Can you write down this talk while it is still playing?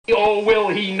or will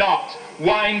he not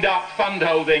wind up fund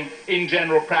holding in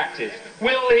general practice?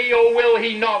 Will he or will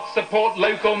he not support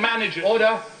local managers?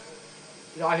 Order.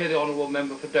 Did I hear the honourable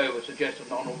member for Dover suggest that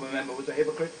an honourable member was a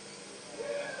hypocrite?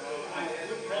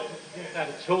 Not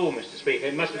at all, Mr. Speaker.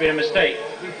 It must have been a mistake.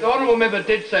 The honourable member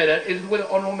did say that. Is the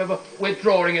honourable member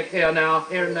withdrawing it here and now?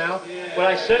 Well,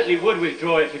 I certainly would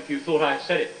withdraw it if you thought I had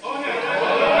said it.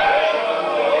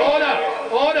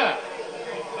 Order!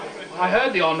 I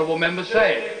heard the honourable member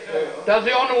say it. Does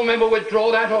the honourable member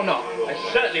withdraw that or not? I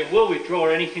certainly will withdraw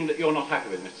anything that you're not happy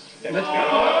with, Mr. Speaker.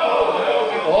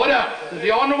 Order! Does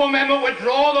the honourable member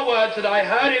withdraw the words that I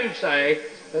heard him say,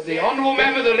 that the honourable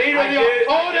member, the leader of the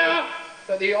order,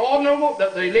 that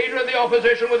the leader of the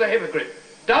opposition was a hypocrite?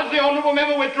 Does the honourable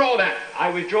member withdraw that?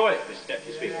 I withdraw it, Mr.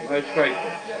 Deputy Speaker. Most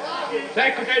grateful.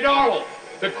 Secretary Dorrell.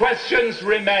 The questions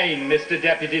remain, Mr.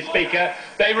 Deputy Speaker.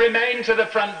 They remain to the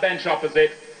front bench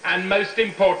opposite, and most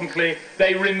importantly,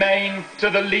 they remain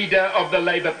to the leader of the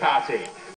Labour Party.